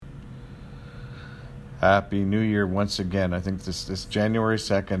Happy New Year once again. I think this January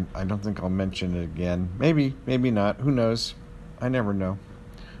 2nd, I don't think I'll mention it again. Maybe not. Who knows? I never know.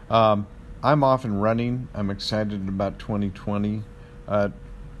 I'm off and running. I'm excited about 2020. I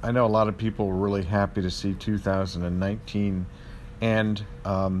know a lot of people were really happy to see 2019, and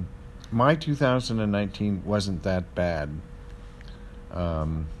my 2019 wasn't that bad.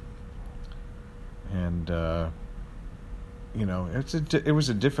 It was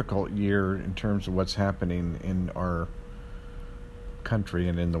a difficult year in terms of what's happening in our country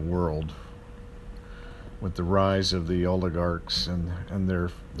and in the world with the rise of the oligarchs and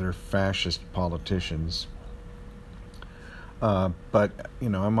their fascist politicians. But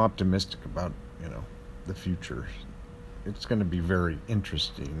I'm optimistic about the future. It's going to be very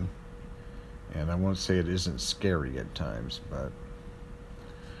interesting, and I won't say it isn't scary at times, but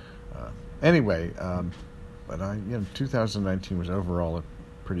anyway. But 2019 was overall a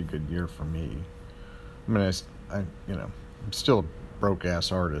pretty good year for me. I mean, I'm still a broke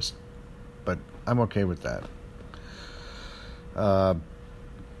ass artist, but I'm okay with that.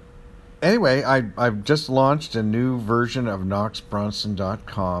 Anyway, I've just launched a new version of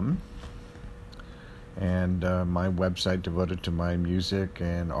KnoxBronson.com, and my website devoted to my music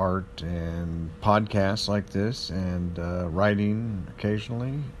and art and podcasts like this, and writing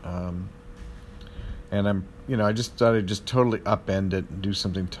occasionally. And I just thought I'd just totally upend it and do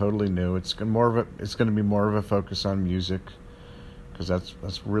something totally new. It's going to be more of a focus on music, because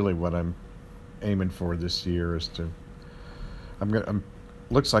that's really what I'm aiming for this year.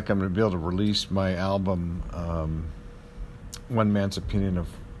 Looks like I'm going to be able to release my album, One Man's Opinion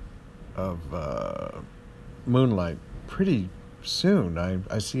of Moonlight, pretty soon.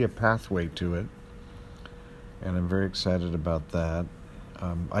 I see a pathway to it, and I'm very excited about that.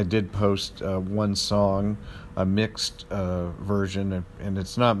 I did post one song, a mixed version, and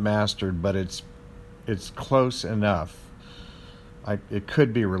it's not mastered, but it's close enough. It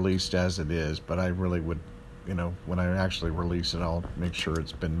could be released as it is, but I really would, when I actually release it, I'll make sure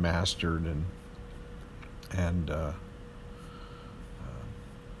it's been mastered and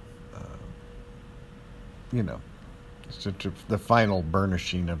it's the final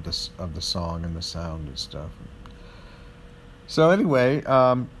burnishing of the song and the sound and stuff. So anyway,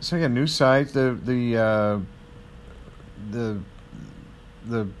 new site. The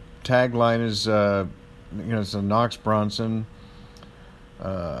tagline is it's a Knox Bronson,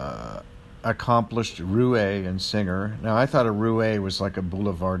 accomplished roué and singer. Now I thought a roué was like a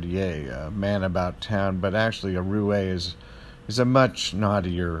boulevardier, a man about town, but actually a roué is a much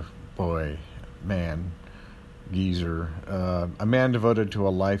naughtier boy, man, geezer, a man devoted to a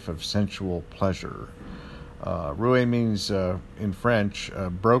life of sensual pleasure. Roué means, in French,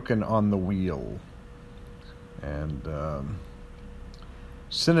 broken on the wheel. And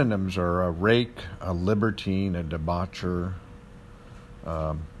synonyms are a rake, a libertine, a debaucher.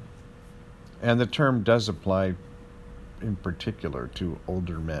 And the term does apply in particular to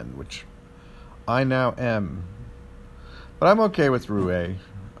older men, which I now am. But I'm okay with roué,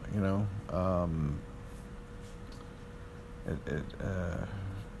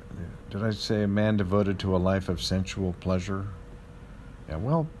 Did I say a man devoted to a life of sensual pleasure? Yeah,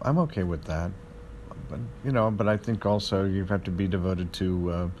 well, I'm okay with that. But I think also you have to be devoted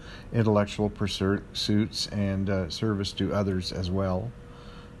to intellectual pursuits and service to others as well.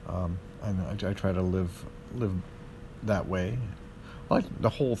 I try to live that way. I like the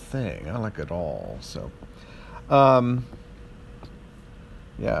whole thing. I like it all. So,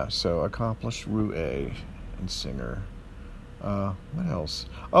 so accomplished roué and singer. What else?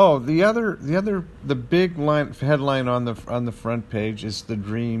 Oh, the big headline on the front page is "The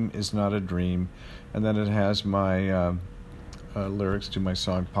Dream Is Not a Dream," and then it has my lyrics to my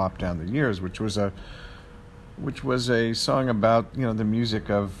song "Pop Down the Years," which was a song about the music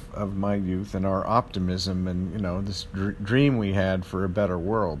of my youth and our optimism and this dream we had for a better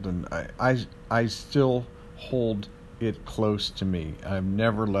world, and I still hold it close to me. I've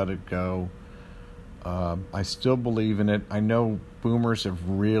never let it go. I still believe in it. I know boomers have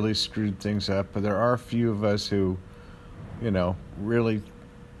really screwed things up, but there are a few of us who, really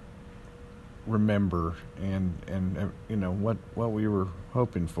remember and what we were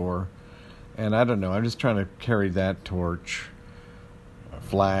hoping for. And I don't know. I'm just trying to carry that torch,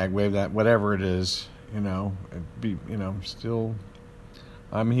 flag, wave that, whatever it is. Still,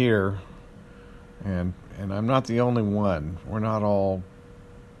 I'm here, and I'm not the only one. We're not all.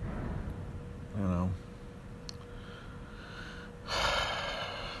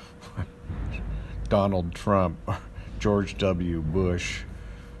 Donald Trump, George W. Bush,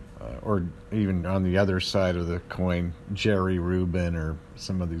 or even on the other side of the coin, Jerry Rubin, or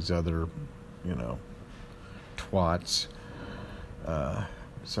some of these other, twats.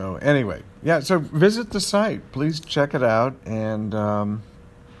 So anyway, yeah, so visit the site. Please check it out. And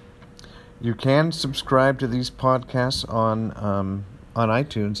you can subscribe to these podcasts on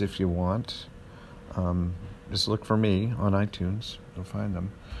iTunes if you want. Just look for me on iTunes. You'll find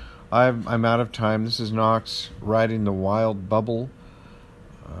them. I'm out of time. This is Knox riding the wild bubble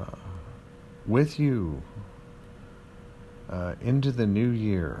with you into the new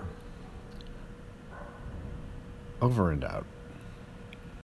year. Over and out.